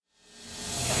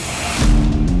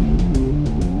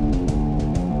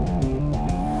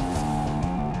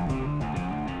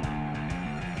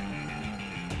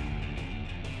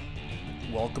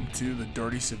to the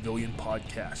Dirty Civilian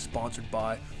Podcast, sponsored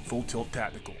by Full Tilt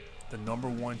Tactical, the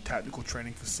 #1 tactical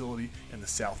training facility in the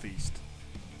Southeast.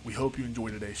 We hope you enjoy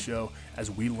today's show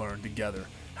as we learn together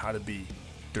how to be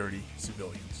dirty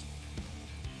civilians.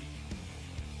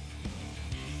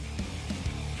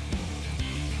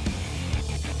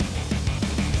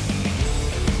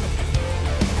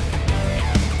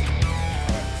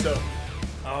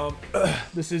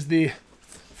 This is the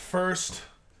first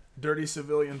Dirty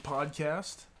Civilian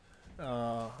Podcast.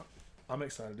 I'm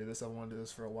excited to do this. I wanted to do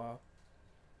this for a while.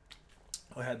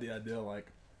 I had the idea I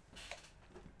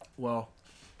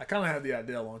kind of had the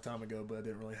idea a long time ago, but I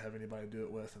didn't really have anybody to do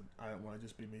it with, and I didn't want to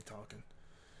just be me talking.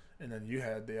 And then you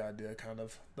had the idea kind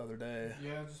of the other day.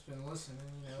 Yeah, I've just been listening,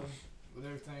 with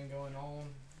everything going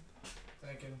on,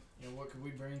 thinking, what could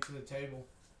we bring to the table?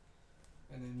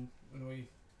 And then when we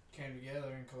came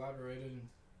together and collaborated, and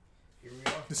here we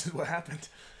are. This is what happened.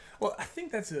 Well, I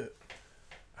think that's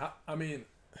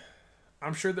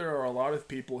I'm sure there are a lot of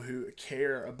people who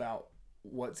care about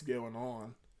what's going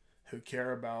on, who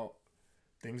care about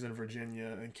things in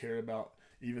Virginia and care about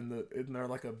isn't there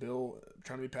like a bill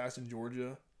trying to be passed in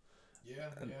Georgia? Yeah,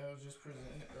 it was just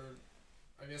presented, or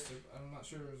I guess I'm not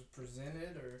sure it was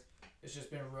presented or it's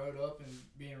just been wrote up and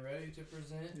being ready to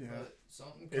present. Yeah, but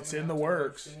something. It's in the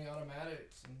works.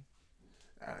 Semi-automatics.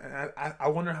 And I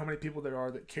wonder how many people there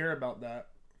are that care about that,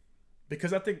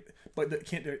 because I think, but they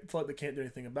can't do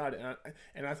anything about it.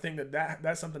 And I think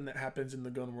that's something that happens in the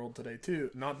gun world today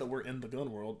too. Not that we're in the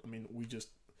gun world. I mean,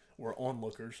 we're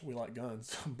onlookers. We like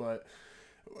guns, but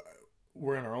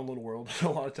we're in our own little world a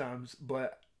lot of times.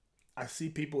 But I see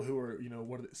people who are,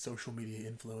 social media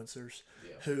influencers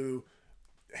who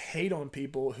hate on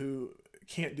people who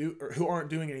can't do or who aren't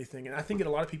doing anything. And I think that a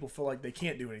lot of people feel like they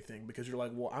can't do anything because you're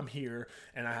like, well, I'm here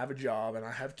and I have a job and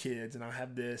I have kids and I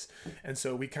have this. And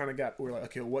so we're like,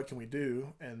 okay, well, what can we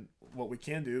do? And what we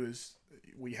can do is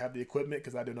we have the equipment,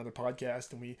 because I do another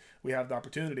podcast, and we have the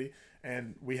opportunity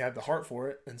and we have the heart for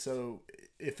it. And so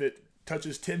if it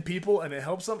touches 10 people and it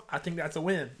helps them, I think that's a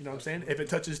win. You know what I'm saying? If it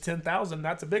touches 10,000,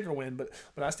 that's a bigger win, but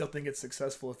I still think it's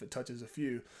successful if it touches a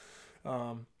few.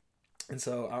 And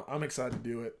so I'm excited to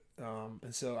do it.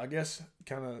 And so I guess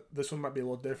kind of this one might be a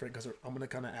little different because I'm going to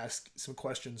kind of ask some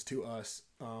questions to us.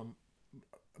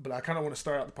 But I kind of want to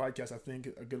start out the podcast. I think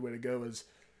a good way to go is,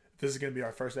 this is going to be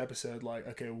our first episode. Like,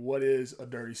 okay, what is a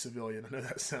dirty civilian? I know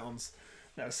that sounds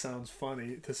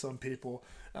funny to some people.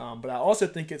 But I also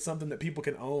think it's something that people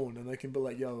can own, and they can be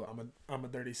like, yo, I'm a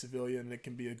dirty civilian, and it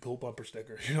can be a cool bumper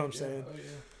sticker. You know what I'm saying? Oh,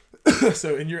 yeah.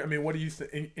 So what do you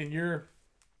think in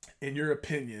your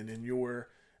opinion, in your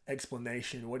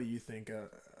explanation, what do you think a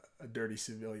dirty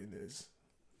civilian is?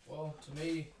 Well, to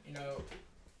me,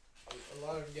 a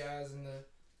lot of guys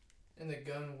in the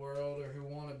gun world, or who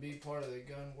want to be part of the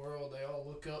gun world, they all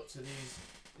look up to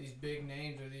these big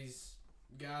names, or these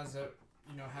guys that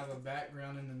have a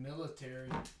background in the military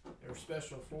or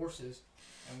special forces,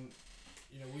 and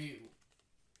we,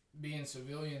 being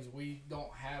civilians, we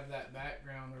don't have that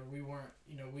background, or we weren't,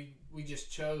 we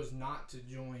just chose not to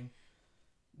join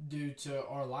due to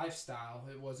our lifestyle.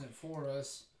 It wasn't for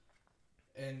us.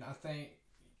 And I think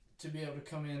to be able to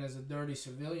come in as a dirty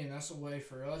civilian, that's a way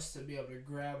for us to be able to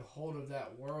grab hold of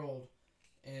that world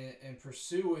and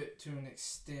pursue it to an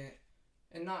extent,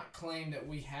 and not claim that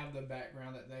we have the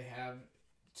background that they have.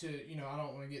 I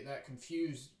don't want to get that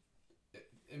confused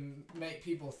and make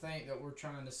people think that we're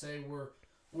trying to say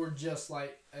we're just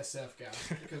like SF guys,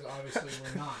 because obviously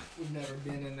we're not. We've never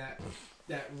been in that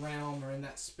realm or in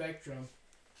that spectrum.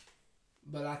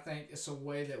 But I think it's a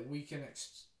way that we can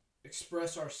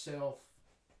express ourselves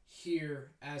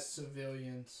here as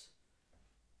civilians,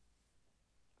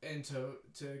 and to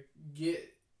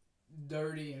get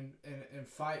dirty and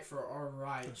fight for our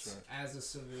rights as a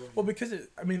civilian. Well, because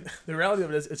the reality of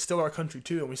it is, it's still our country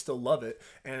too, and we still love it.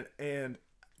 And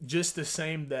just the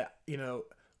same that,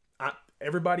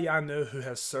 everybody I know who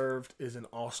has served is an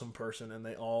awesome person, and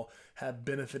they all have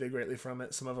benefited greatly from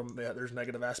it. Some of them, there's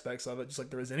negative aspects of it, just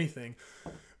like there is anything.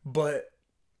 But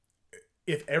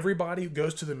if everybody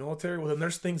goes to the military, well, then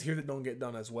there's things here that don't get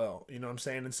done as well. You know what I'm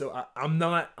saying? And so I'm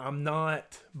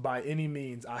not by any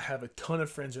means. I have a ton of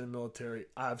friends in the military.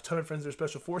 I have a ton of friends that are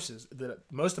special forces. That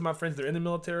most of my friends that are in the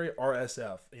military are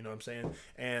SF. You know what I'm saying?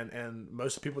 And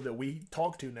most of the people that we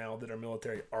talk to now that are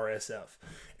military are SF,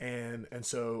 and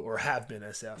so, or have been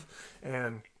SF,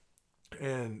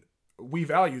 and we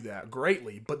value that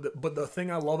greatly. But the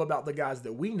thing I love about the guys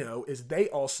that we know is they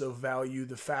also value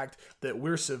the fact that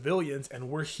we're civilians and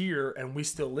we're here and we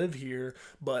still live here,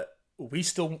 but we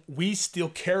still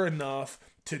care enough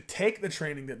to take the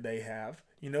training that they have.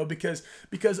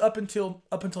 because up until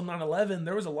 9/11,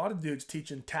 there was a lot of dudes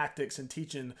teaching tactics and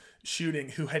teaching shooting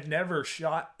who had never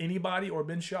shot anybody or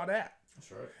been shot at.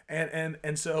 That's right.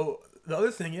 And so the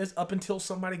other thing is, up until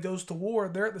somebody goes to war,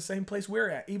 they're at the same place we're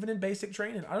at, even in basic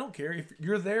training. I don't care if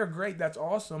you're there, great, that's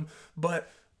awesome.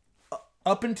 But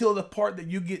up until the part that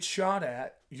you get shot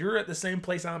at, you're at the same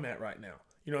place I'm at right now.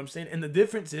 You know what I'm saying? And the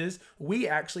difference is we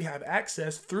actually have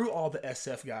access through all the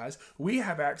SF guys. We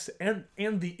have access, and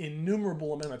the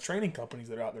innumerable amount of training companies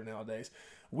that are out there nowadays.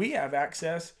 We have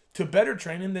access to better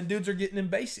training than dudes are getting in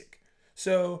basic.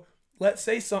 So let's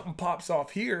say something pops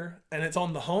off here and it's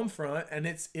on the home front and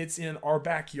it's in our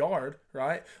backyard,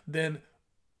 right? Then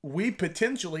we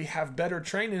potentially have better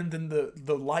training than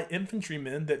the light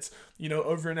infantrymen that's,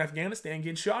 over in Afghanistan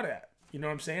getting shot at. You know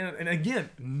what I'm saying? And again,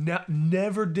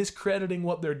 never discrediting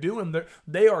what they're doing.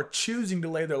 They are choosing to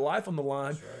lay their life on the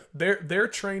line. Right. They're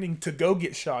training to go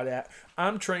get shot at.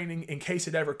 I'm training in case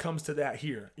it ever comes to that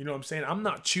here. You know what I'm saying? I'm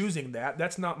not choosing that.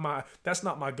 That's not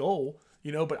my goal.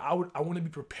 But I want to be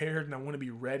prepared and I want to be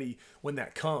ready when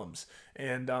that comes.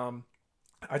 And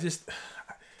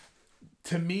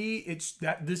to me, it's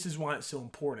that this is why it's so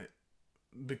important,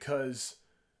 because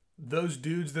those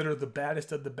dudes that are the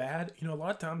baddest of the bad, a lot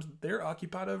of times they're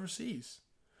occupied overseas.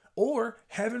 Or,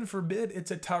 heaven forbid, it's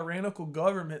a tyrannical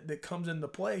government that comes into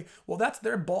play. Well, that's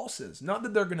their bosses. Not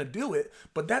that they're going to do it,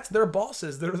 but that's their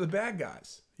bosses that are the bad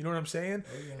guys. You know what I'm saying?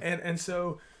 Oh, yeah. And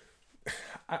so,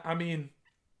 I mean,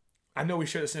 I know we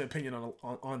share the same opinion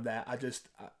on that.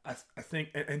 I think,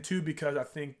 and two, because I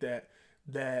think that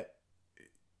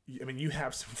you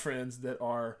have some friends that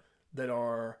are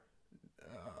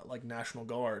like National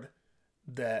Guard,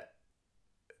 that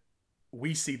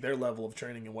we see their level of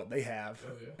training and what they have,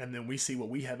 and then we see what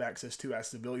we have access to as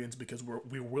civilians, because we're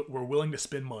willing to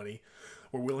spend money,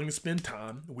 we're willing to spend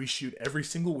time. We shoot every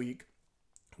single week.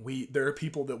 There are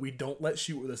people that we don't let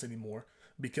shoot with us anymore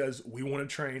because we want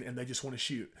to train and they just want to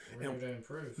shoot. We're going to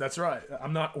improve. That's right.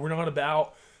 We're not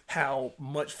about how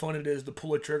much fun it is to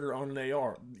pull a trigger on an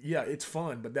AR. Yeah, it's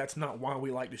fun, but that's not why we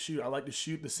like to shoot. I like to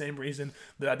shoot the same reason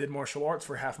that I did martial arts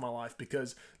for half my life,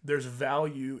 because there's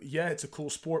value. Yeah, it's a cool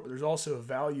sport, but there's also a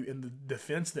value in the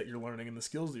defense that you're learning and the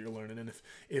skills that you're learning. And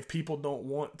if people don't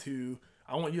want to,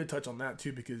 I want you to touch on that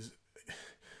too, because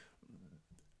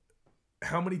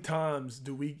how many times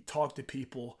do we talk to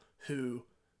people who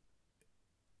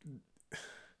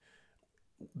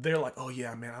they're like, oh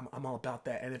yeah, man, I'm all about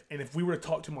that. And if we were to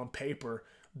talk to them on paper,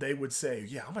 they would say,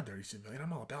 yeah, I'm a dirty civilian.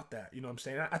 I'm all about that. You know what I'm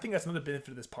saying? I think that's another benefit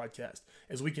of this podcast,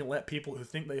 is we can let people who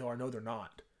think they are know they're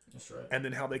not. That's right. And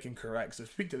then how they can correct. So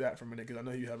speak to that for a minute, because I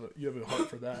know you have a heart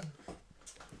for that.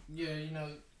 Yeah,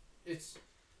 it's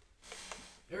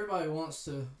everybody wants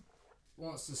to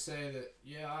say that.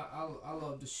 Yeah, I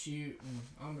love to shoot and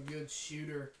I'm a good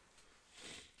shooter.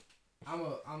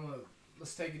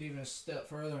 Let's take it even a step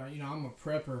further. I'm a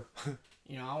prepper.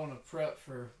 I want to prep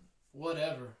for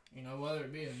whatever. Whether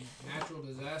it be a natural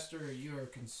disaster or you're a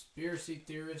conspiracy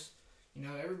theorist.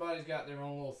 Everybody's got their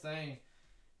own little thing.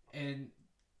 And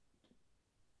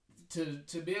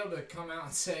to be able to come out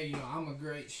and say, I'm a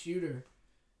great shooter,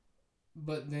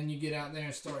 but then you get out there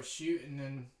and start shooting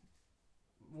and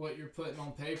what you're putting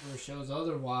on paper shows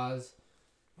otherwise.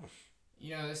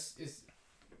 It's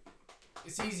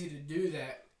easy to do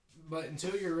that. But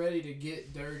until you're ready to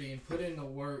get dirty and put in the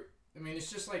work,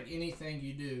 it's just like anything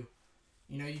you do.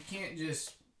 You can't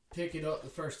just pick it up the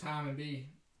first time and be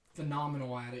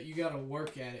phenomenal at it. You got to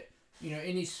work at it.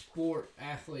 Any sport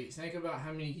athletes, think about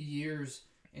how many years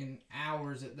and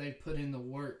hours that they put in the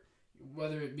work,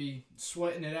 whether it be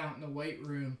sweating it out in the weight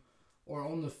room or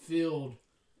on the field,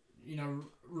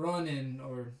 running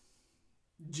or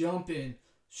jumping,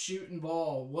 shooting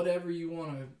ball, whatever you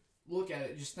want to look at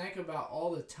it. Just think about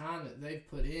all the time that they've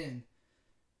put in.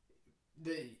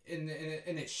 And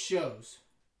it shows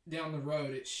down the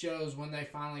road. It shows when they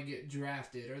finally get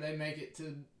drafted or they make it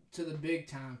to the big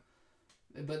time.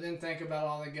 But then think about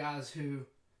all the guys who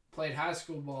played high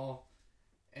school ball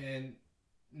and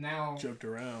now joked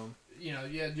around.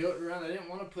 Joked around. They didn't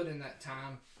want to put in that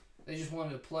time. They just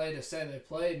wanted to play to say they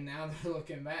played, and now they're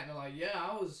looking back and they're like, yeah,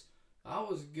 I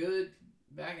was good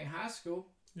back in high school.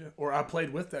 Yeah, or I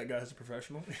played with that guy as a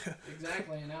professional.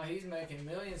 Exactly, and now he's making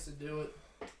millions to do it.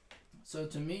 So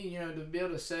to me, to be able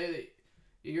to say that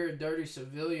you're a dirty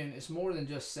civilian, it's more than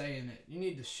just saying it. You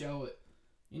need to show it.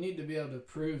 You need to be able to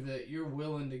prove that you're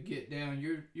willing to get down.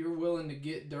 You're willing to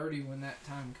get dirty when that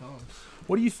time comes.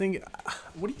 What do you think?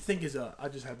 Is a? I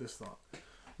just had this thought.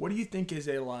 What do you think is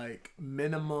a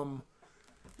minimum?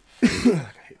 I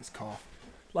hate this cough.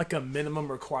 Like a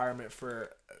minimum requirement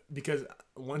for, because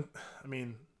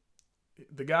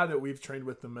the guy that we've trained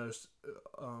with the most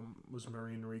was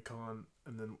Marine Recon,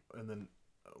 and then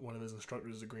one of his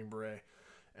instructors is a Green Beret,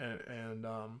 and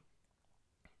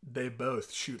they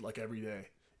both shoot like every day,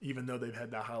 even though they've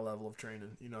had that high level of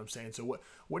training. You know what I'm saying? So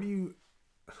what do you?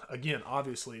 Again,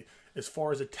 obviously, as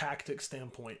far as a tactics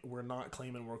standpoint, we're not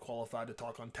claiming we're qualified to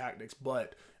talk on tactics,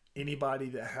 but anybody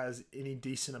that has any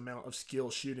decent amount of skill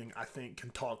shooting, I think,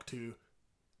 can talk to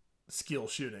skill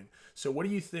shooting. So what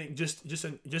do you think, just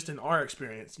in our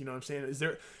experience, you know what I'm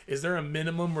saying, is there a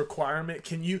minimum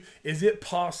requirement? Is it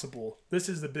possible, this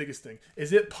is the biggest thing,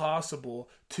 is it possible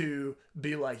to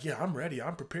be like, yeah, I'm ready,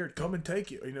 I'm prepared, come and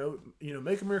take it, you know,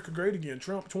 make America great again,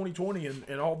 Trump 2020,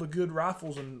 and all the good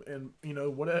rifles, and you know,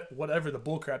 whatever the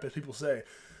bullcrap as people say.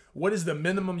 What is the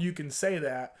minimum you can say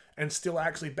that and still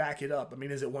actually back it up? I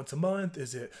mean, is it once a month?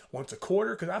 Is it once a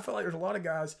quarter? Because I feel like there's a lot of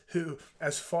guys who,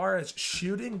 as far as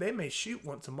shooting, they may shoot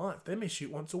once a month. They may shoot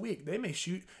once a week. They may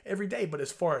shoot every day. But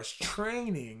as far as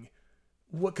training,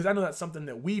 because I know that's something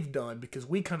that we've done, because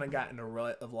we kind of got in a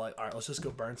rut of like, all right, let's just go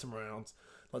burn some rounds.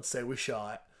 Let's say we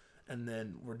shot, and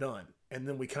then we're done. And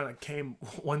then we kind of came,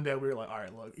 one day we were like, all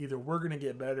right, look, either we're going to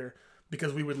get better,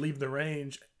 because we would leave the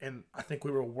range, and I think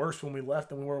we were worse when we left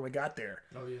than we were when we got there.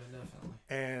 Oh, yeah, definitely.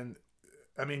 And,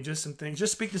 I mean,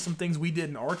 just speak to some things we did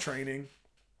in our training,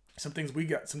 some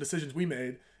decisions we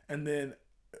made, and then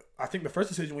I think the first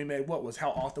decision we made, was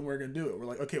how often we're going to do it. We're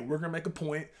like, okay, we're going to make a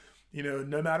point, you know,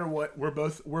 no matter what, we're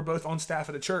both on staff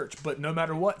at a church, but no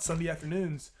matter what, Sunday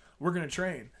afternoons, we're going to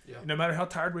train. Yeah. No matter how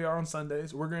tired we are on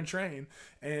Sundays, we're going to train.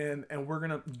 And we're going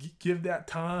to give that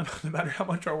time, no matter how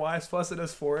much our wives fuss at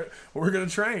us for it, we're going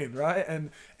to train, right?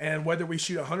 And whether we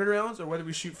shoot 100 rounds or whether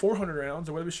we shoot 400 rounds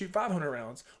or whether we shoot 500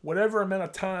 rounds, whatever amount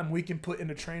of time we can put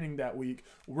into training that week,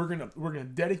 we're going to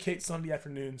dedicate Sunday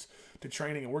afternoons to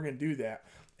training, and we're going to do that.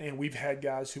 And we've had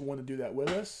guys who want to do that with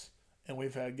us, and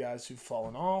we've had guys who've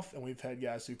fallen off, and we've had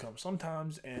guys who come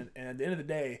sometimes, and at the end of the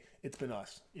day, it's been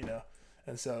us, you know?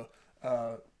 And so,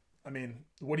 I mean,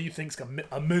 what do you think's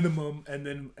a minimum, and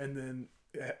then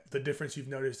the difference you've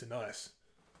noticed in us?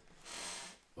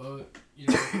 Well, you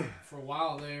know, for a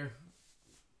while there,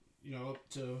 you know, up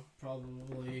to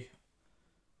probably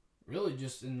really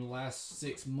just in the last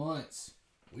 6 months,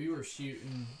 we were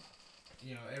shooting,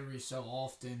 you know, every so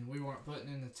often. We weren't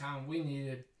putting in the time we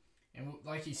needed, and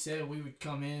like he said, we would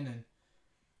come in and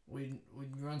we'd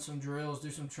run some drills,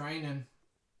 do some training,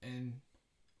 and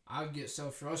I would get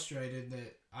so frustrated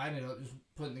that I ended up just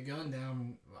putting the gun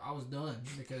down. I was done,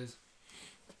 because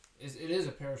it is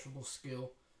a perishable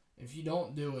skill. If you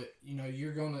don't do it, you know,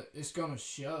 it's gonna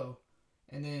show.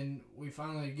 And then we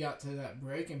finally got to that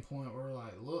breaking point where we're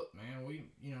like, look, man,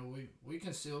 we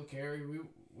can still carry.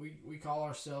 We call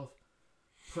ourselves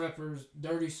preppers,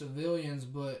 dirty civilians,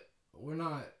 but we're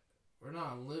not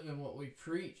living what we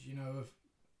preach. You know,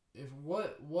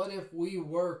 what if we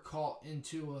were caught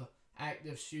into a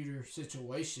active shooter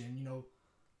situation, you know,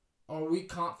 are we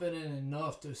confident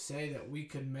enough to say that we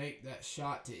could make that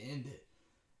shot to end it,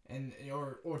 and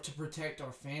or to protect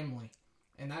our family?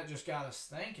 And that just got us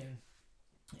thinking.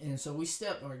 And so we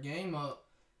stepped our game up,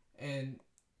 and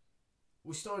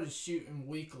we started shooting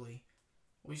weekly.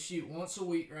 We shoot once a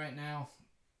week right now.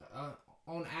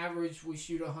 On average, we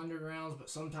shoot 100 rounds, but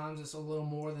sometimes it's a little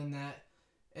more than that.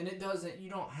 And you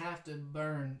don't have to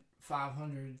burn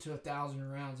 500 to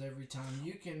 1,000 rounds every time.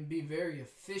 You can be very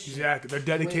efficient. Exactly. They're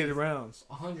dedicated rounds.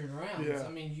 100 rounds. Yeah. I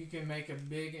mean, you can make a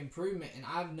big improvement. And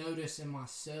I've noticed in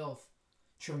myself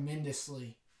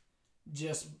tremendously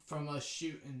just from us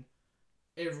shooting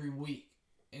every week.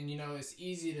 And, you know, it's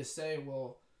easy to say,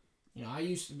 well, you know, I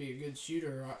used to be a good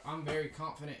shooter. I'm very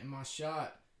confident in my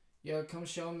shot. Yo, come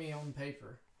show me on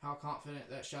paper how confident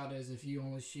that shot is if you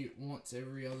only shoot once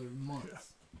every other month. Yeah.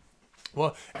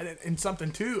 Well, and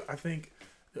something too, I think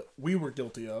that we were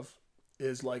guilty of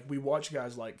is like we watch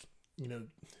guys like, you know,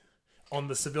 on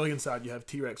the civilian side you have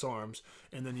T-Rex Arms,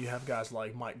 and then you have guys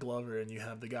like Mike Glover, and you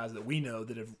have the guys that we know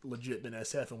that have legit been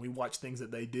SF, and we watch things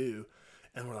that they do,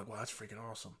 and we're like, wow, that's freaking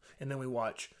awesome. And then we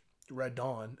watch Red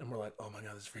Dawn, and we're like, oh my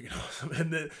God, that's freaking awesome.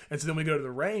 And so then we go to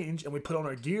the range, and we put on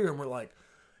our gear, and we're like,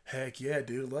 heck yeah,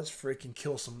 dude, let's freaking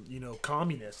kill some, you know,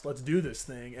 communists. Let's do this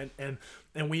thing.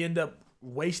 And we end up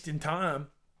wasting time.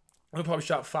 We probably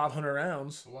shot 500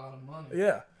 rounds. A lot of money.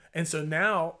 Yeah. And so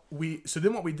now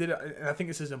then what we did, and I think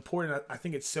this is important, I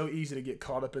think it's so easy to get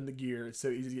caught up in the gear. It's so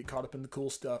easy to get caught up in the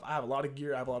cool stuff. I have a lot of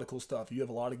gear. I have a lot of cool stuff. You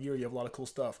have a lot of gear. You have a lot of cool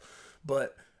stuff.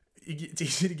 But it's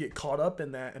easy to get caught up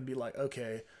in that and be like,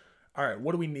 okay, all right,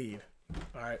 what do we need?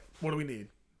 All right, what do we need?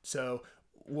 So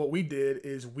what we did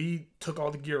is we took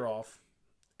all the gear off,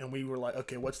 and we were like,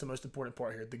 okay, what's the most important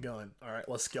part here? The gun. All right,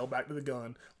 let's scale back to the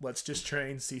gun. Let's just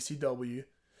train CCW.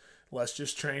 Let's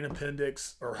just train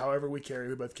appendix, or however we carry.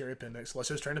 We both carry appendix. Let's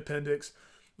just train appendix.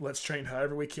 Let's train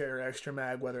however we carry our extra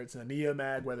mag, whether it's in a neo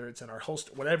mag, whether it's in our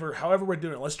holster, whatever, however we're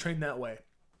doing it. Let's train that way,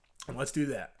 and let's do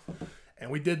that.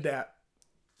 And we did that,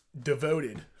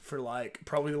 devoted for like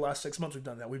probably the last 6 months. We've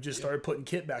done that. We've just started putting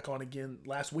kit back on again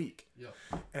last week.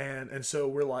 And so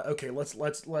we're like, okay, let's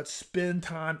spend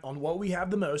time on what we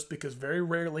have the most, because very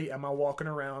rarely am I walking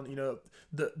around, you know,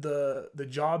 the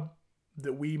job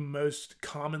that we most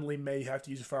commonly may have to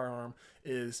use a firearm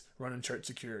is running church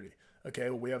security.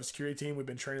 Okay, well, we have a security team. We've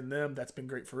been training them. That's been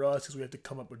great for us because we have to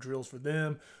come up with drills for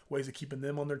them, ways of keeping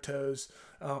them on their toes.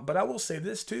 But I will say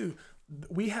this too.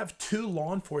 We have 2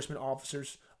 law enforcement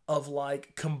officers of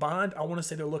like combined, I want to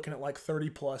say they're looking at like 30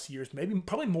 plus years,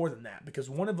 probably more than that, because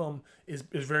one of them is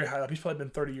very high up. He's probably been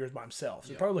 30 years by himself.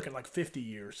 So probably looking at like 50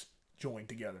 years joined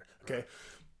together. Okay. Right.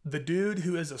 The dude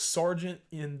who is a sergeant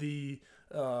in the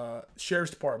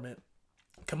sheriff's department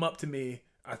come up to me,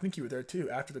 I think you were there too,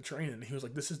 after the training, and he was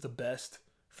like, this is the best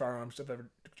firearms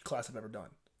class I've ever done.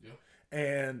 Yeah.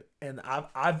 And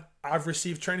I've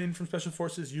received training from Special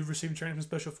Forces. You've received training from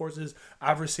Special Forces.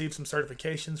 I've received some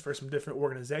certifications for some different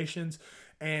organizations,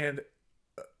 and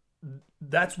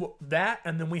that's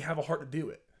and then we have a heart to do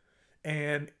it.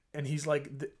 And he's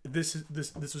like, this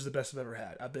was the best I've ever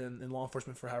had. I've been in law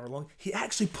enforcement for however long. He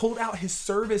actually pulled out his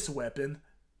service weapon,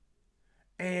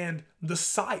 and the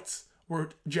sights were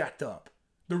jacked up.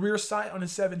 The rear sight on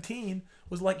his 17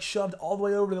 was like shoved all the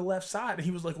way over to the left side, and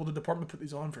he was like, well, the department put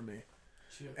these on for me.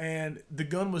 And the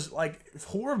gun was like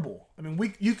horrible. I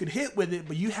mean, you could hit with it,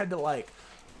 but you had to like,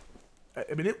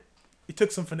 I mean, it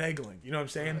took some finagling, you know what I'm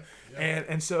saying? Right. Yeah.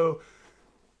 And so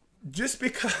just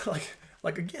because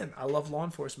like again, I love law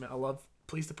enforcement. I love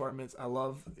police departments. I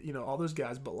love, you know, all those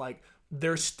guys, but like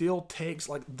there still takes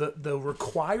like the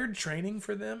required training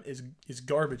for them is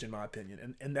garbage in my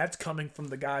opinion. And that's coming from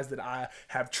the guys that I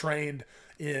have trained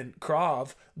in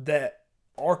Krav that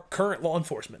are current law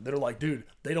enforcement that are like, dude,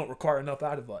 they don't require enough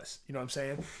out of us. You know what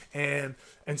I'm saying?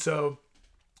 And so,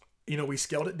 you know, we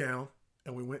scaled it down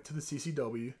and we went to the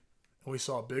CCW and we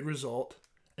saw a big result.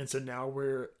 And so now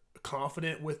we're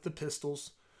confident with the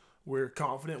pistols. We're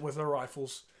confident with our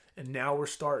rifles. And now we're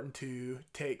starting to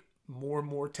take more and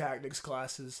more tactics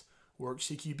classes, work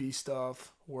CQB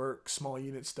stuff, work small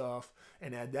unit stuff,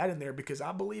 and add that in there, because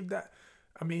I believe that,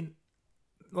 I mean,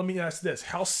 let me ask this: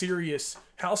 how serious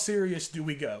do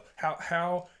we go?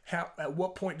 How at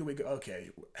what point do we go, okay,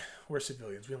 we're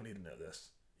civilians, we don't need to know this?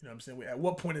 You know what I'm saying? At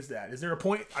what point is that? Is there a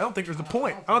point? I don't think there's a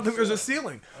point. I don't think there's a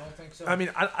ceiling. I don't think so. I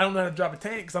mean, I don't know how to drive a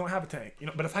tank because I don't have a tank. You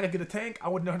know, but if I could get a tank, I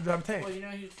wouldn't know how to drive a tank. Well, you know,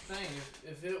 here's the thing: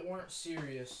 if it weren't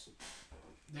serious,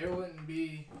 there wouldn't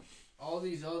be all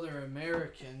these other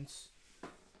Americans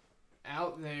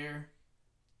out there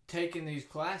taking these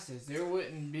classes. There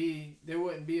wouldn't be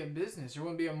a business. There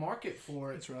wouldn't be a market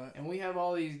for it. That's right. And we have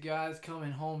all these guys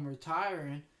coming home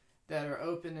retiring that are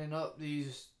opening up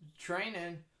these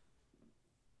training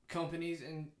companies.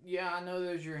 And yeah, I know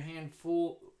there's your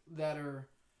handful that are,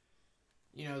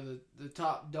 you know, the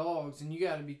top dogs, and you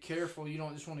got to be careful. You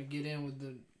don't just want to get in with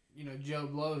the, you know, Joe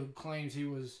Blow who claims he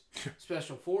was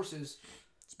Special Forces.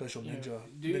 Special ninja,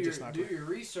 you know, ninja sniper. Do your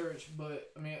research,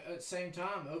 but I mean, at the same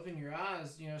time, open your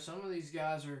eyes. You know, some of these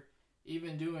guys are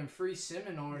even doing free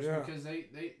seminars because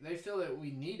they feel that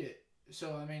we need it.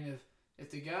 So I mean,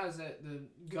 if the guys that the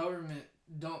government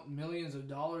dumped millions of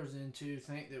dollars into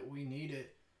think that we need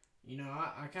it, you know,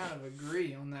 I kind of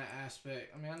agree on that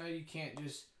aspect. I mean, I know you can't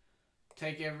just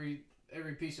take every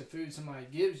piece of food somebody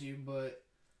gives you, but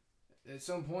at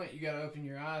some point you got to open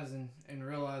your eyes and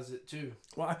realize it too.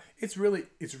 Well, it's really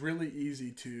easy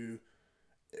to,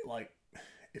 like,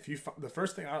 if you the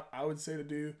first thing I would say to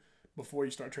do before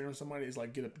you start training somebody is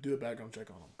like do a background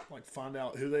check on them, like find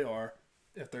out who they are.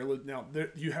 If they're now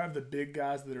you have the big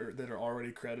guys that are already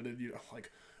accredited, you know,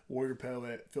 like Warrior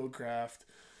Poet, Fieldcraft,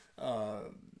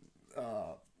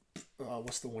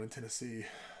 what's the one in Tennessee?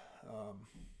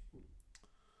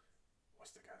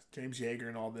 James Yeager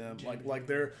and all them, like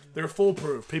they're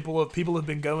foolproof. People have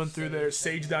been going through their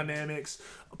Sage Dynamics.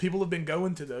 People have been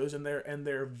going to those and they're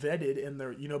vetted and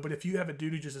they're, you know. But if you have a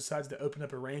dude who just decides to open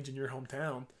up a range in your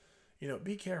hometown, you know,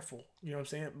 be careful. You know what I'm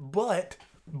saying?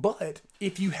 But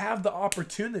if you have the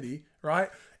opportunity, right,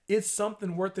 it's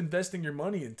something worth investing your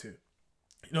money into.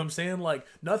 You know what I'm saying? Like,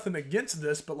 nothing against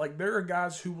this, but like there are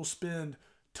guys who will spend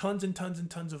tons and tons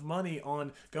and tons of money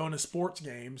on going to sports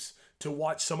games to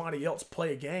watch somebody else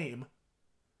play a game,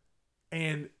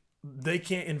 and they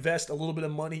can't invest a little bit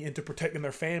of money into protecting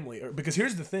their family. Because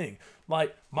here's the thing,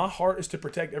 like, my heart is to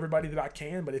protect everybody that I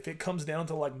can, but if it comes down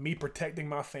to like me protecting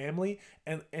my family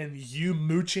and you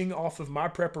mooching off of my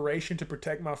preparation to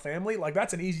protect my family, like,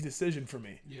 that's an easy decision for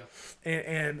me. Yeah.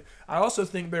 And I also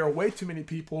think there are way too many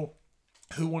people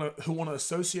who want to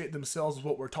associate themselves with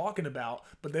what we're talking about,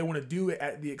 but they want to do it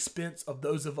at the expense of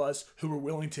those of us who are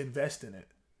willing to invest in it.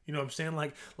 You know what I'm saying?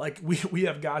 Like we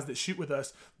have guys that shoot with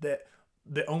us that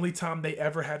the only time they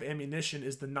ever have ammunition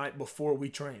is the night before we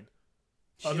train.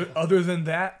 Other than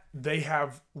that, they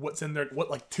have what's in their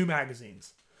like 2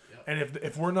 magazines. Yep. And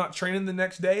if we're not training the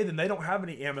next day, then they don't have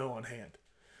any ammo on hand.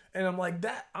 And I'm like,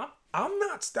 that I'm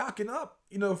not stocking up,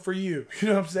 for you. You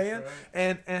know what I'm saying?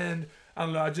 Right. And I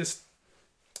don't know,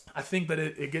 I think that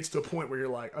it gets to a point where you're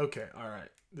like, okay, all right,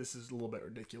 this is a little bit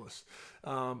ridiculous.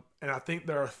 And I think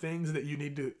there are things that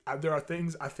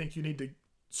I think you need to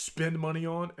spend money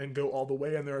on and go all the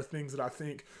way. And there are things that I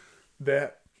think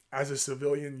that as a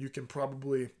civilian, you can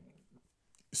probably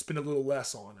spend a little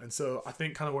less on. And so I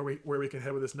think kind of where we can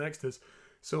head with this next is,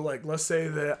 so like, let's say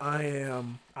that I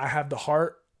have the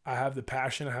heart, I have the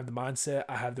passion, I have the mindset,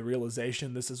 I have the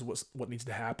realization, this is what needs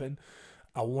to happen.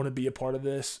 I want to be a part of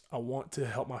this. I want to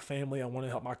help my family. I want to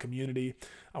help my community.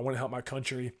 I want to help my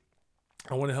country.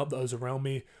 I want to help those around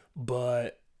me.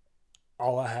 But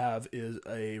all I have is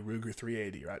a Ruger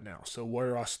 380 right now. So where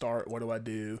do I start? What do I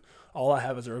do? All I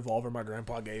have is a revolver my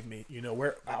grandpa gave me.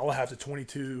 All I have is a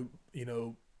 22,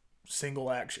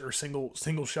 single action or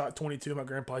single shot 22 my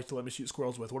grandpa used to let me shoot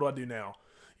squirrels with. What do I do now?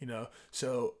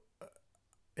 So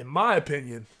in my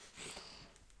opinion,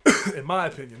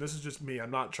 this is just me.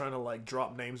 I'm not trying to like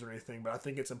drop names or anything, but I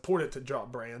think it's important to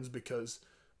drop brands because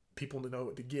people know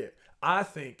what to get. I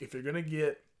think if you're going to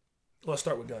get, let's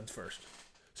start with guns first.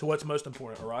 So what's most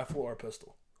important, a rifle or a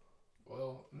pistol?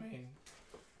 Well, I mean,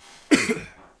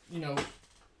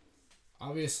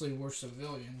 obviously we're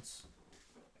civilians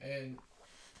and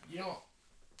you don't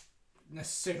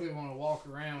necessarily want to walk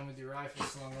around with your rifle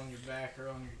slung on your back or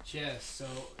on your chest. So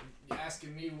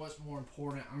asking me what's more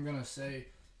important, I'm going to say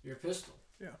your pistol.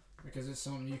 Yeah. Because it's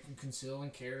something you can conceal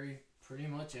and carry pretty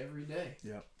much every day.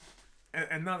 Yeah.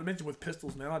 And not to mention with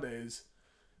pistols nowadays,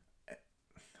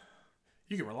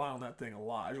 you can rely on that thing a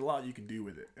lot. There's a lot you can do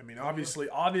with it. I mean, obviously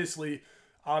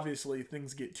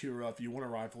things get too rough. You want a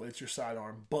rifle, it's your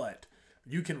sidearm, but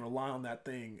you can rely on that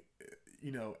thing,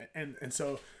 and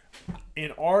so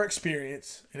in our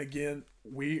experience, and again,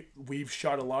 we've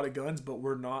shot a lot of guns, but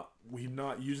we've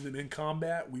not used them in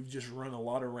combat. We've just run a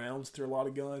lot of rounds through a lot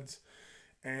of guns.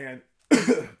 And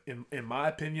in my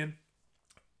opinion,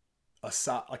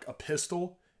 like a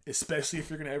pistol, especially if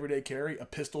you're going to everyday carry, a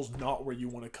pistol's not where you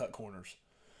want to cut corners.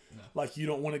 No. Like, you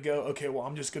don't want to go, okay, well,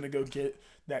 I'm just going to go get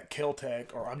that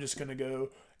Kel-Tec, or I'm just going to go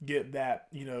get that,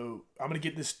 I'm going to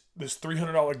get this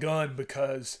 $300 gun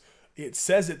because it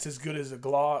says it's as good as a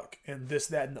Glock and this,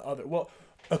 that, and the other. Well,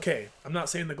 okay, I'm not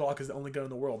saying the Glock is the only gun in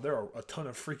the world. There are a ton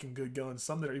of freaking good guns,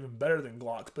 some that are even better than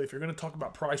Glocks. But if you're going to talk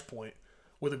about price point,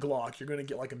 with a Glock, you're going to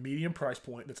get like a medium price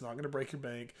point that's not going to break your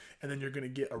bank, and then you're going to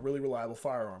get a really reliable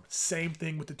firearm. Same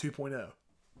thing with the 2.0.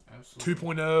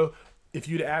 Absolutely. 2.0, if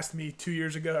you'd asked me 2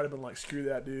 years ago, I'd have been like, screw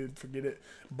that, dude, forget it.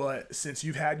 But since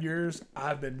you've had yours,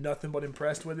 I've been nothing but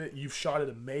impressed with it. You've shot it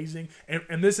amazing.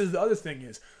 And this is the other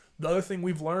thing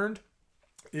we've learned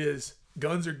is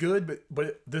guns are good,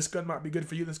 but this gun might be good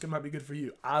for you. This gun might be good for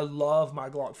you. I love my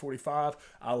Glock 45.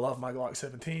 I love my Glock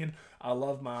 17. I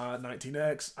love my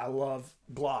 19X. I love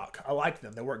Glock. I like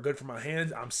them. They work good for my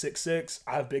hands. I'm 6'6".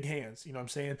 I have big hands. You know what I'm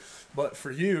saying? But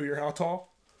for you, you're how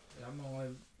tall? I'm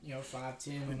only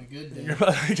 5'10" on a good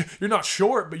day. You're not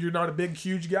short, but you're not a big,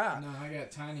 huge guy. No, I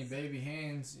got tiny baby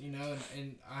hands.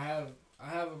 And I have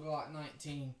a Glock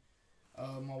 19.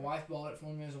 My wife bought it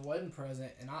for me as a wedding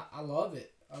present, and I love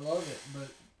it. I love it,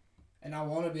 and I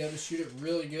want to be able to shoot it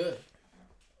really good.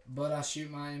 But I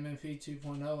shoot my MMP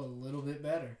 2.0 a little bit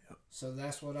better. Yep. So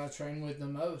that's what I train with the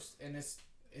most. And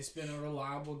it's been a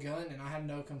reliable gun, and I have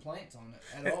no complaints on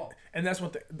it at all. And that's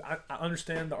what I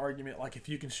understand the argument, like, if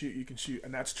you can shoot, you can shoot.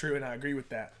 And that's true, and I agree with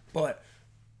that. But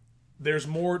there's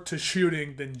more to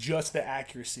shooting than just the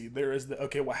accuracy. There is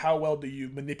how well do you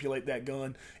manipulate that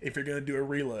gun if you're going to do a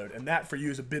reload? And that for you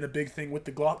has been a big thing with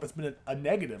the Glock. That's been a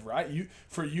negative, right?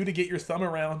 For you to get your thumb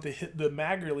around to hit the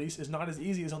mag release is not as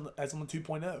easy as on the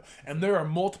 2.0. And there are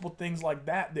multiple things like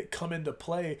that come into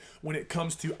play when it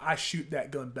comes to I shoot that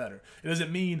gun better. It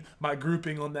doesn't mean my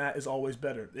grouping on that is always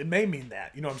better. It may mean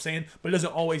that, you know what I'm saying? But it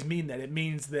doesn't always mean that. It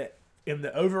means that in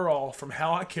the overall, from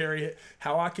how I carry it,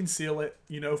 how I conceal it,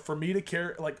 for me to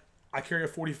carry, like, I carry a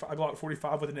Glock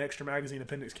 45 with an extra magazine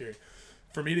appendix carry.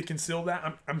 For me to conceal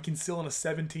that, I'm concealing a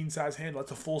 17 size handle.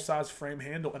 That's a full size frame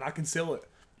handle, and I conceal it.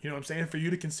 You know what I'm saying? For you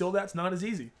to conceal that, it's not as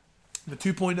easy. The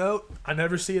 2.0, I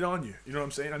never see it on you. You know what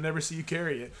I'm saying? I never see you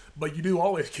carry it, but you do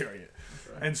always carry it.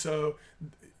 Right. And so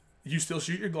you still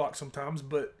shoot your Glock sometimes,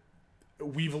 but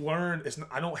we've learned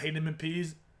I don't hate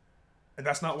MPs, and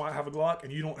that's not why I have a Glock,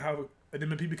 and you don't have an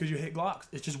MP because you hate Glocks.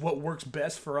 It's just what works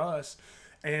best for us.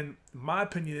 And my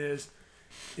opinion is,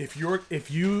 if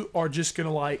you are just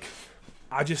gonna like,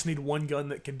 I just need one gun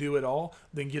that can do it all,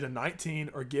 then get a 19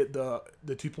 or get the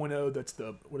 2.0. That's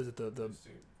the the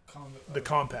compact. The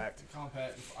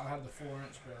compact. I have the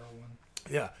 4-inch barrel one.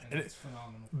 Yeah, and it's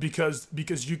phenomenal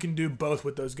because you can do both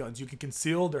with those guns. You can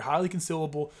conceal; they're highly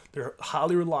concealable, they're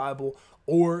highly reliable,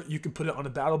 or you can put it on a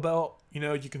battle belt. You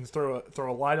know, you can throw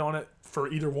a light on it for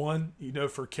either one. You know,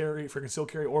 for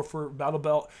concealed carry, or for battle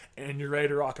belt, and you're ready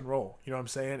to rock and roll. You know what I'm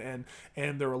saying?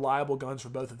 And they're reliable guns for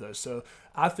both of those. So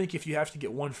I think if you have to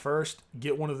get one first,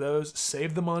 get one of those.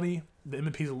 Save the money. The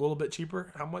M&P is a little bit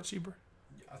cheaper. How much cheaper?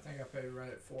 I think I paid right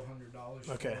at $400.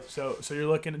 Okay, so you're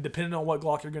looking, depending on what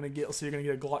Glock you're going to get. Let's say you're going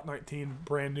to get a Glock 19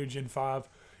 brand new Gen 5.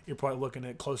 You're probably looking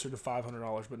at closer to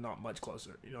 $500, but not much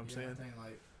closer. You know what I'm saying? I think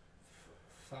like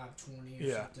 $520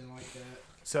 or something like that.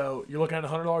 So you're looking at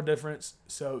 $100 difference.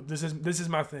 So this is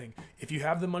my thing. If you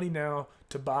have the money now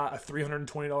to buy a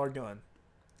 $320 gun,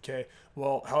 okay,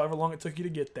 well, however long it took you to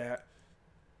get that,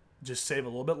 just save a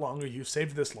little bit longer. You've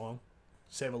saved this long.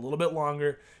 Save a little bit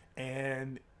longer,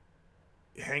 and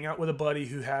hang out with a buddy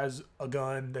who has a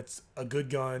gun that's a good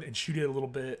gun and shoot it a little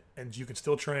bit, and you can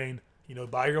still train. You know,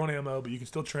 buy your own ammo, but you can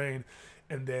still train,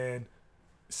 and then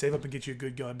save up and get you a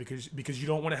good gun because you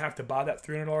don't want to have to buy that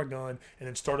 $300 gun and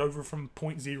then start over from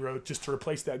point zero just to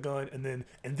replace that gun and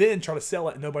then try to sell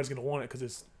it, and nobody's going to want it because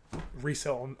it's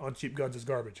resale on cheap guns is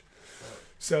garbage. Right.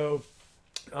 So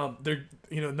they're,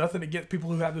 you know, nothing against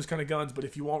people who have those kind of guns, but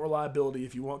if you want reliability,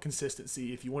 if you want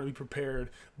consistency, if you want to be prepared,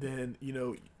 then, you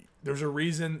know, there's a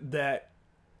reason that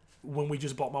when we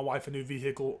just bought my wife a new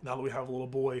vehicle, now that we have a little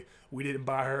boy, we didn't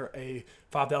buy her a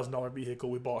 $5,000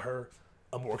 vehicle. We bought her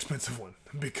a more expensive one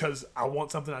because I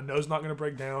want something I know is not going to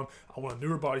break down. I want a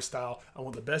newer body style. I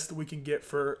want the best that we can get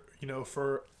for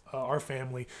our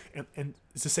family. And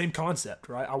it's the same concept,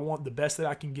 right? I want the best that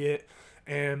I can get.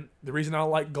 And the reason I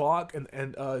like Glock,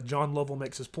 and John Lovell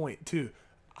makes his point too.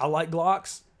 I like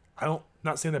Glocks.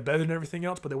 Not saying they're better than everything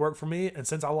else, but they work for me. And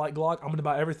since I like Glock, I'm going to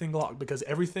buy everything Glock because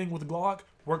everything with Glock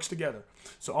works together.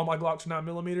 So all my Glocks are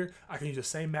 9mm. I can use the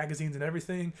same magazines and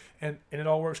everything, and it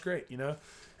all works great, you know?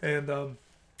 And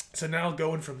so now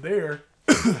going from there,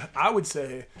 I would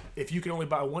say if you can only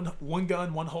buy one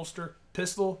gun, one holster,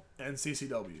 pistol, and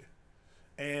CCW.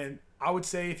 And I would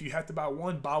say if you have to buy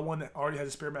one that already has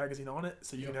a spare magazine on it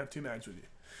so you can have 2 mags with you.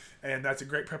 And that's a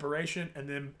great preparation. And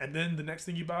then the next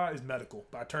thing you buy is medical.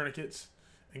 Buy tourniquets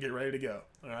and get ready to go.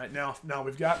 All right. Now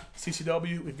we've got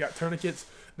CCW, we've got tourniquets.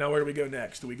 Now where do we go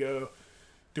next? Do we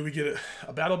get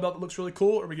a battle belt that looks really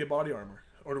cool, or we get body armor,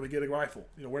 or do we get a rifle?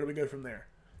 You know, where do we go from there?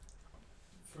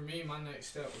 For me, my next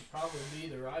step would probably be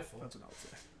the rifle. That's what I would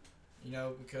say. You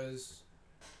know, because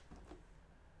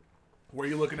where are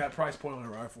you looking at price point on a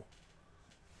rifle?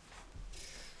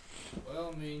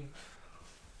 Well, I mean,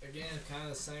 again, kind of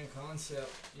the same concept.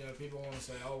 You know, people want to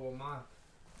say, "Oh, well, my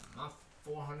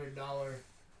 $400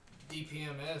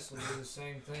 DPMS will do the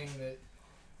same thing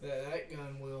that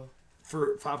gun will."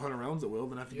 For 500 rounds, it will.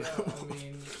 Then after I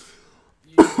mean,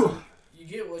 you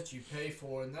get what you pay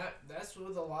for, and that's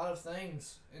with a lot of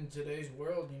things in today's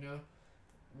world. You know,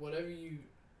 whatever you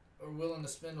are willing to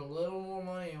spend a little more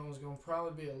money on is going to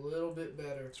probably be a little bit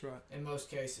better. That's right. In most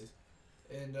cases,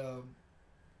 and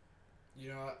you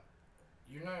know,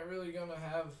 you're not really going to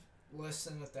have less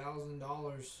than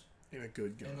 $1,000 in a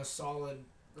good gun, in a solid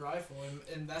rifle,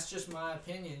 and that's just my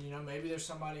opinion. You know, maybe there's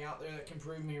somebody out there that can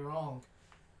prove me wrong.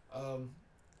 I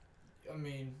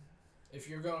mean, if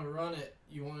you're going to run it,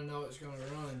 you want to know it's going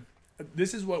to run.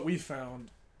 This is what we found,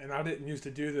 and I didn't used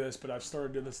to do this, but I've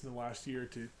started doing this in the last year or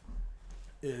two,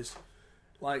 is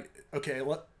like, okay,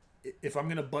 if I'm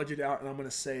going to budget out and I'm going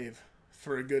to save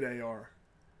for a good AR,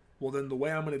 well, then the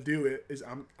way I'm going to do it is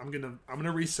I'm going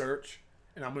to research,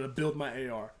 and I'm going to build my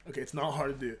AR. Okay, it's not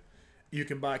hard to do. You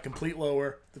can buy a complete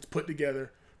lower that's put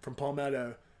together from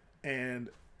Palmetto, and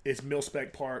it's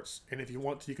mil-spec parts, and if you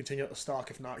want to, you can take out the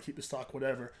stock. If not, keep the stock,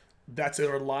 whatever. That's a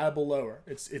reliable lower.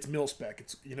 It's mil-spec.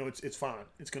 It's fine.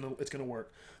 It's gonna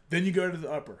work. Then you go to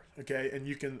the upper, okay, and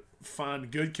you can find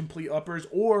good complete uppers,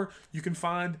 or you can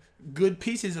find good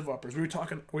pieces of uppers. We were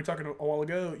talking a while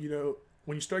ago. You know,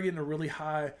 when you start getting a really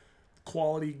high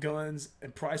quality guns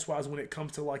and price wise when it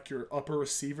comes to like your upper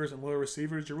receivers and lower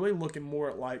receivers, you're really looking more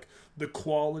at like the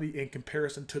quality in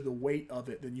comparison to the weight of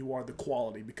it than you are the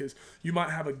quality, because you might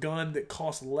have a gun that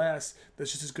costs less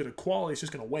that's just as good a quality, it's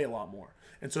just going to weigh a lot more.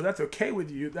 And so that's okay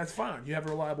with you, that's fine, you have a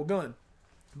reliable gun.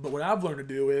 But what I've learned to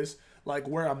do is like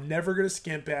where I'm never going to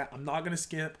skimp at, I'm not going to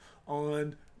skimp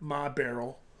on my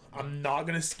barrel, I'm not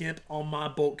going to skimp on my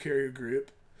bolt carrier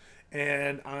group,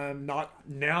 and I'm not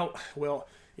now, well,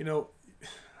 you know,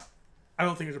 I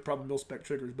don't think there's a problem with mil-spec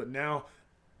triggers, but now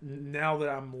that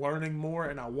I'm learning more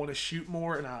and I want to shoot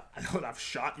more, and I know that I've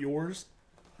shot yours,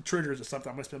 triggers is something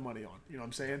I'm going to spend money on. You know what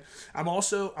I'm saying? I'm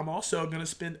also going to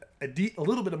spend a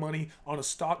little bit of money on a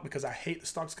stock because I hate the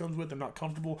stocks comes with. I'm not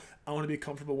comfortable. I want to be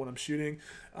comfortable when I'm shooting.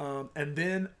 And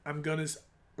then I'm going to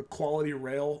a quality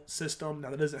rail system.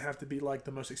 Now that doesn't have to be like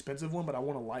the most expensive one, but I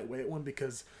want a lightweight one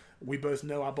because we both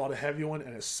know I bought a heavy one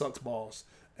and it sucks balls.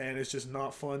 And it's just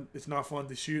not fun. It's not fun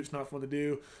to shoot. It's not fun to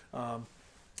do.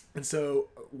 And so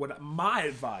what my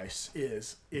advice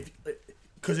is,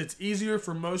 because it's easier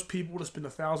for most people to spend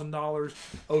 $1,000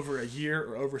 over a year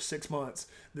or over 6 months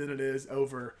than it is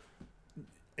over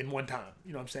in one time.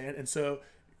 You know what I'm saying? And so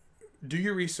do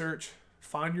your research,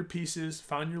 find your pieces,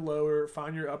 find your lower,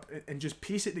 find your up, and just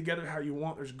piece it together how you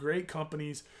want. There's great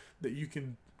companies that you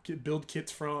can build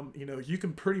kits from. You know, you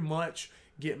can pretty much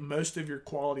get most of your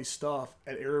quality stuff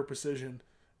at Aero Precision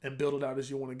and build it out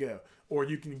as you want to go. Or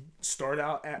you can start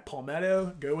out at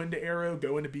Palmetto, go into Aero,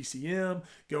 go into BCM,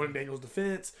 go into Daniels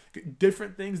Defense.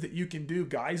 Different things that you can do.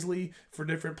 Geisley for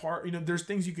different part. You know, there's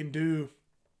things you can do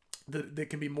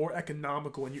that can be more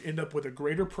economical, and you end up with a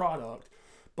greater product.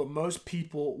 But most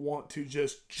people want to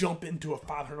just jump into a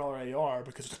 $500 AR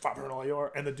because it's a $500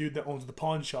 AR, and the dude that owns the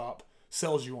pawn shop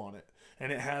sells you on it.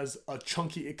 And it has a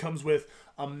chunky, it comes with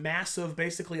a massive,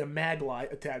 basically a mag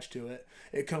light attached to it.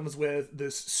 It comes with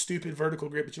this stupid vertical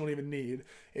grip that you don't even need.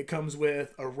 It comes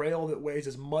with a rail that weighs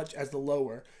as much as the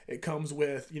lower. It comes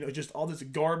with, you know, just all this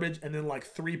garbage, and then like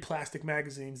 3 plastic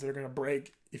magazines that are going to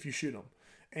break if you shoot them.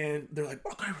 And they're like,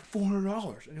 oh, God,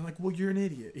 $400. And you're like, well, you're an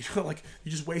idiot. You know, like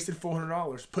you just wasted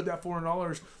 $400. Put that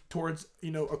 $400 towards, you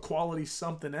know, a quality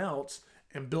something else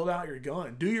and build out your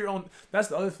gun. Do your own. That's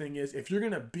the other thing is, if you're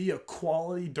going to be a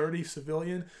quality, dirty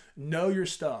civilian, know your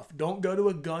stuff. Don't go to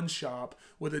a gun shop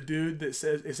with a dude that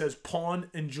says pawn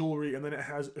and jewelry, and then it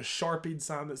has a Sharpied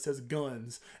sign that says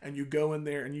guns, and you go in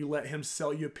there and you let him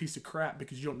sell you a piece of crap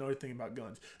because you don't know anything about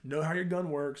guns. Know how your gun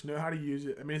works. Know how to use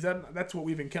it. I mean, that's what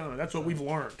we've encountered. That's what we've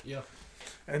learned. Yeah.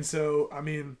 And so, I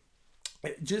mean,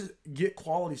 just get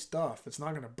quality stuff. It's not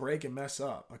going to break and mess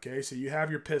up. Okay, so you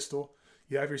have your pistol.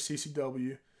 You have your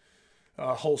CCW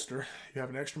holster. You have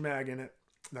an extra mag in it.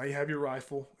 Now you have your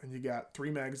rifle, and you got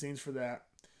 3 magazines for that.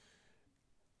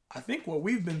 I think what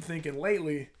we've been thinking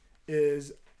lately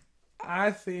is,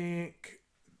 I think,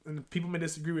 and people may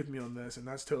disagree with me on this, and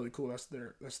that's totally cool. That's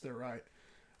their right.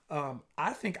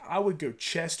 I think I would go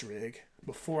chest rig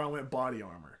before I went body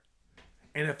armor.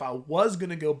 And if I was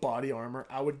gonna go body armor,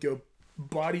 I would go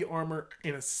body armor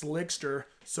in a slickster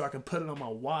so I can put it on my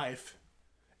wife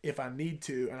if I need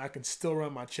to, and I can still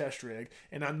run my chest rig,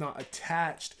 and I'm not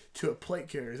attached to a plate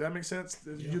carrier. Does that make sense?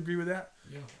 Do you agree with that?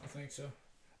 Yeah, I think so.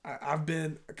 I've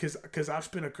been, because I've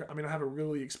spent I have a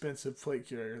really expensive plate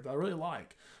carrier that I really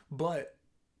like, but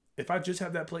if I just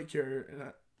have that plate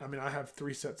carrier, and I have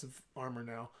 3 sets of armor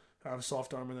now. I have a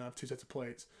soft armor, and then I have 2 sets of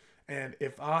plates. And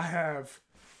if I have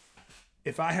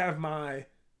my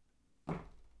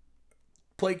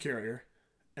plate carrier,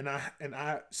 and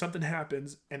I something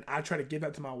happens, and I try to give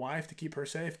that to my wife to keep her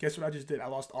safe, guess what I just did? I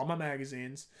lost all my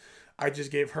magazines. I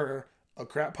just gave her a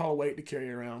crap pile of weight to carry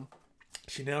around.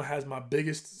 She now has my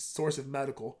biggest source of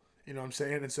medical, you know what I'm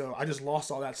saying? And so I just lost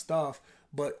all that stuff,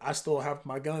 but I still have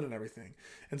my gun and everything.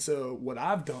 And so what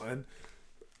I've done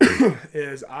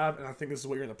is and I think this is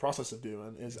what you're in the process of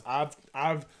doing, is I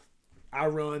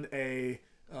run a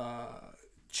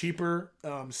cheaper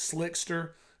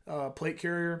slickster plate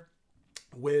carrier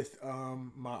with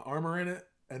my armor in it,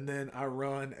 and then I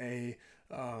run a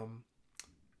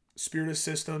Spiritus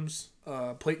Systems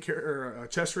plate carrier or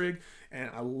chest rig, and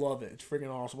I love it. It's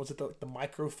freaking awesome. What's it, the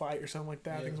Micro Fight or something like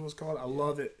that? Yeah. I think is what it's called. I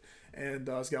love it, and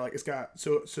it's got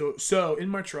so in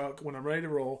my truck when I'm ready to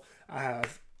roll, I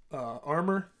have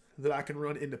armor that I can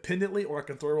run independently, or I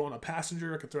can throw on a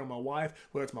passenger. I can throw on my wife,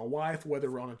 whether it's my wife,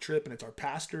 whether we're on a trip and it's our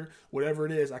pastor, whatever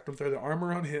it is. I can throw the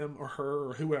armor on him or her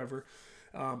or whoever.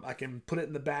 I can put it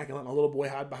in the back and let my little boy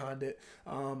hide behind it.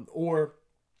 Or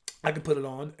I can put it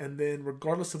on, and then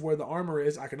regardless of where the armor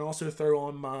is, I can also throw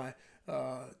on my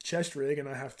chest rig, and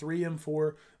I have 3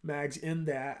 M4 mags in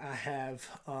that. I have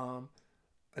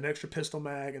an extra pistol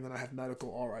mag, and then I have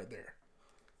medical all right there.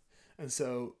 And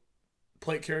so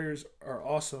plate carriers are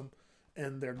awesome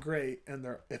and they're great. And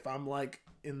if I'm like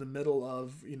in the middle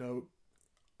of,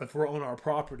 if we're on our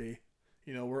property,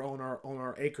 we're on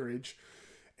our acreage,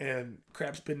 and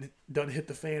crap's been done hit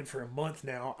the fan for a month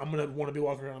now, I'm gonna want to be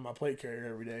walking around on my plate carrier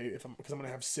every day because I'm gonna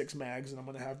have 6 mags and I'm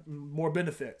gonna have more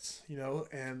benefits,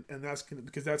 and that's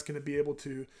gonna be able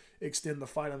to extend the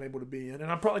fight I'm able to be in,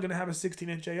 and I'm probably gonna have a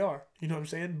 16-inch AR, you know what I'm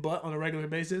saying? But on a regular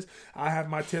basis, I have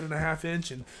my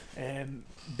 10.5-inch, and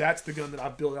that's the gun that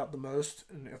I've built out the most,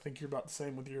 and I think you're about the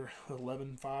same with your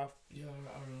 11.5. Yeah,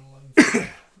 I run 11.5.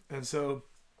 And so,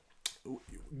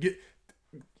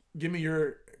 give me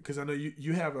your, because I know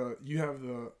you have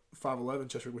the 511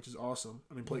 chest rig, which is awesome.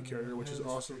 I mean, plate carrier, which is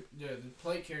awesome. Yeah, the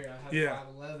plate carrier I have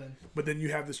 511. But then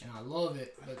you have this, and I love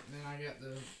it. But then I got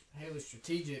the Haley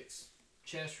Strategics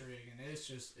chest rig, and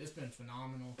it's been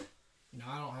phenomenal.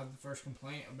 I don't have the first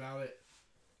complaint about it.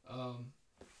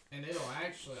 And I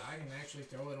can actually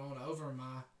throw it on over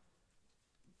my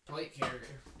plate carrier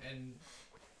and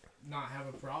not have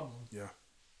a problem. Yeah.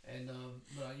 And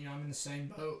but I'm in the same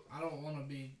boat. I don't want to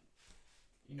be,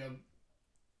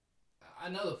 I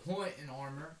know the point in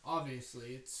armor.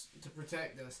 Obviously, it's to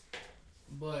protect us,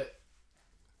 but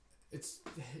it's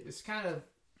kind of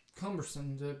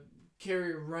cumbersome to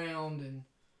carry around, and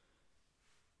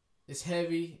it's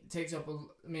heavy. It takes up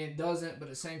it doesn't, but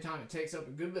at the same time, it takes up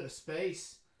a good bit of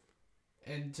space.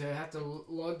 And to have to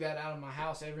lug that out of my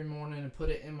house every morning and put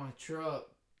it in my truck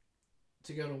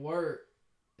to go to work,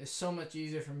 it's so much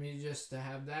easier for me just to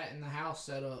have that in the house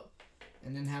set up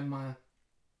and then have my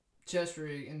chest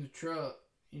rig in the truck.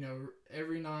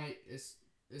 Every night it's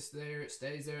there, it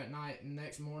stays there at night, and the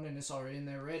next morning it's already in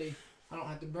there ready. I don't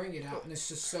have to bring it out, and it's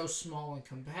just so small and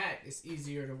compact, it's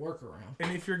easier to work around.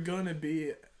 And if you're going to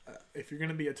be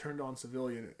a turned on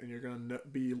civilian and you're going to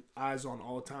be eyes on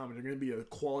all the time, and you're going to be a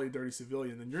quality dirty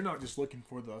civilian, then you're not just looking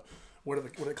for the what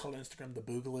they call on Instagram, the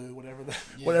boogaloo,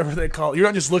 whatever they call it. You're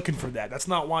not just looking for that. That's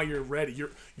not why you're ready.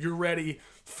 You're ready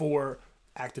for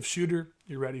active shooter.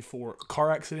 You're ready for a car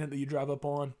accident that you drive up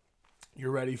on. You're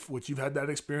ready for which you've had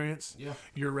that experience. Yeah.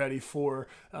 You're ready for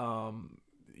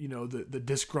the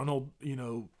disgruntled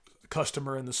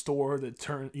customer in the store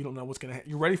that you don't know what's gonna happen.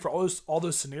 You're ready for all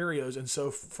those scenarios. And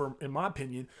so in my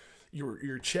opinion,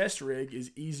 your chest rig is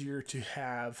easier to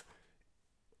have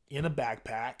in a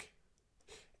backpack,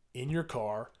 in your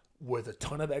car, with a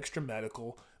ton of extra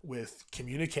medical, with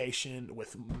communication,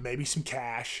 with maybe some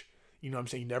cash. You know what I'm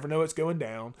saying? You never know what's going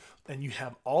down. And you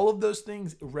have all of those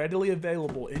things readily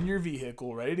available in your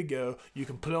vehicle, ready to go. You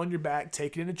can put it on your back,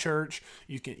 take it into church.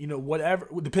 You can, whatever,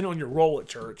 depending on your role at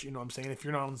church. You know what I'm saying? If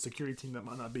you're not on the security team, that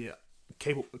might not be a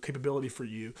capability for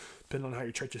you, depending on how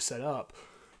your church is set up.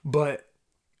 But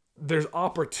there's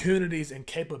opportunities and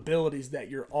capabilities that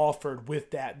you're offered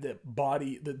with that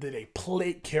a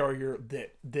plate carrier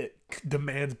that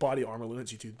demands body armor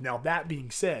limits you to. Now, that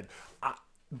being said,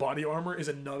 body armor is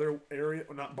another area,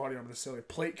 or not body armor necessarily,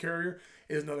 plate carrier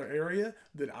is another area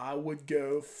that I would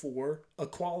go for a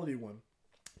quality one.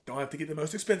 Don't have to get the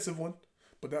most expensive one,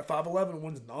 but that 511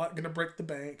 one's not going to break the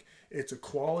bank. It's a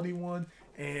quality one,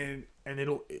 and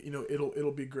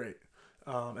it'll be great.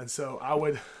 And so I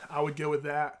would go with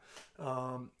that,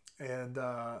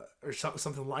 or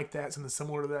something like that, something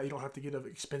similar to that. You don't have to get an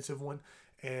expensive one,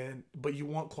 but you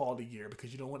want quality gear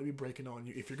because you don't want to be breaking on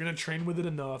you. If you're going to train with it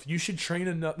enough, you should train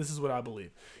enough. This is what I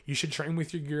believe. You should train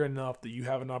with your gear enough that you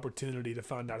have an opportunity to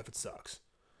find out if it sucks.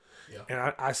 Yeah.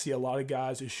 And I see a lot of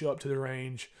guys who show up to the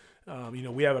range.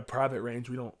 We have a private range.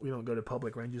 We don't go to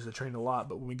public ranges to train a lot,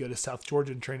 but when we go to South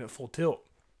Georgia and train at full tilt,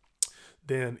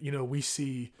 then we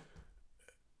see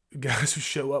guys who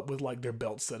show up with like their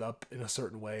belt set up in a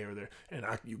certain way,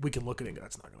 we can look at it and go,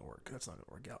 that's not going to work. That's not going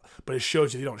to work out. But it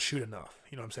shows you they don't shoot enough.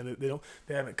 You know what I'm saying?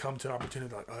 They haven't come to an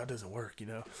opportunity like, oh, that doesn't work,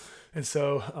 And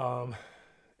so,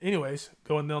 anyways,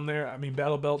 going down there, I mean,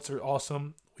 battle belts are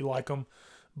awesome. We like them.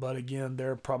 But again,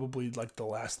 they're probably like the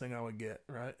last thing I would get,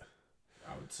 right?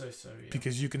 I would say so, yeah.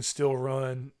 Because you can still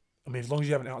run, as long as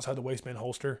you have an outside the waistband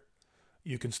holster,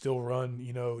 you can still run,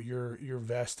 your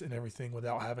vest and everything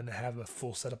without having to have a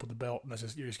full setup with the belt. And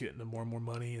you're just getting more and more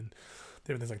money and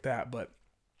different things like that.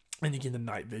 And you get the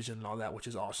night vision and all that, which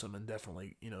is awesome and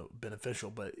definitely, beneficial.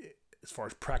 But as far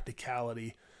as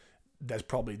practicality, that's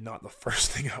probably not the first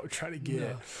thing I would try to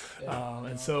get. No.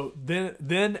 And so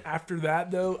then after that,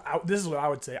 though, this is what I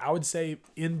would say. I would say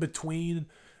in between,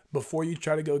 before you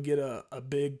try to go get a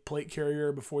big plate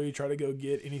carrier, before you try to go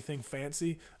get anything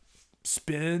fancy,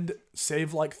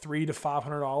 save like $300 to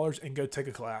 $500 and go take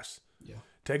a class. Yeah.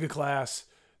 Take a class.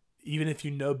 Even if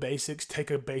you know basics, take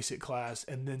a basic class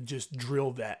and then just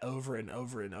drill that over and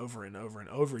over and over and over and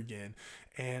over again.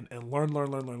 and learn,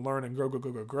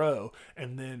 and grow,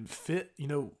 and then fit.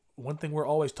 One thing we're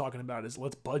always talking about is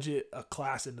let's budget a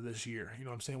class into this year. You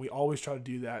know what I'm saying? We always try to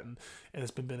do that, and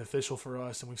it's been beneficial for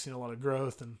us, and we've seen a lot of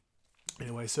growth. And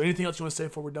anyway, so anything else you want to say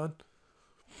before we're done?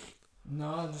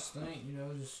 No, I just think,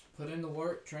 just put in the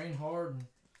work, train hard, and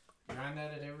grind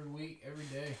at it every week, every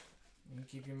day. And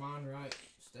keep your mind right.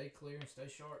 Stay clear and stay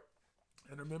sharp.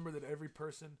 And remember that every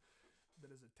person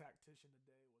that is a tactician today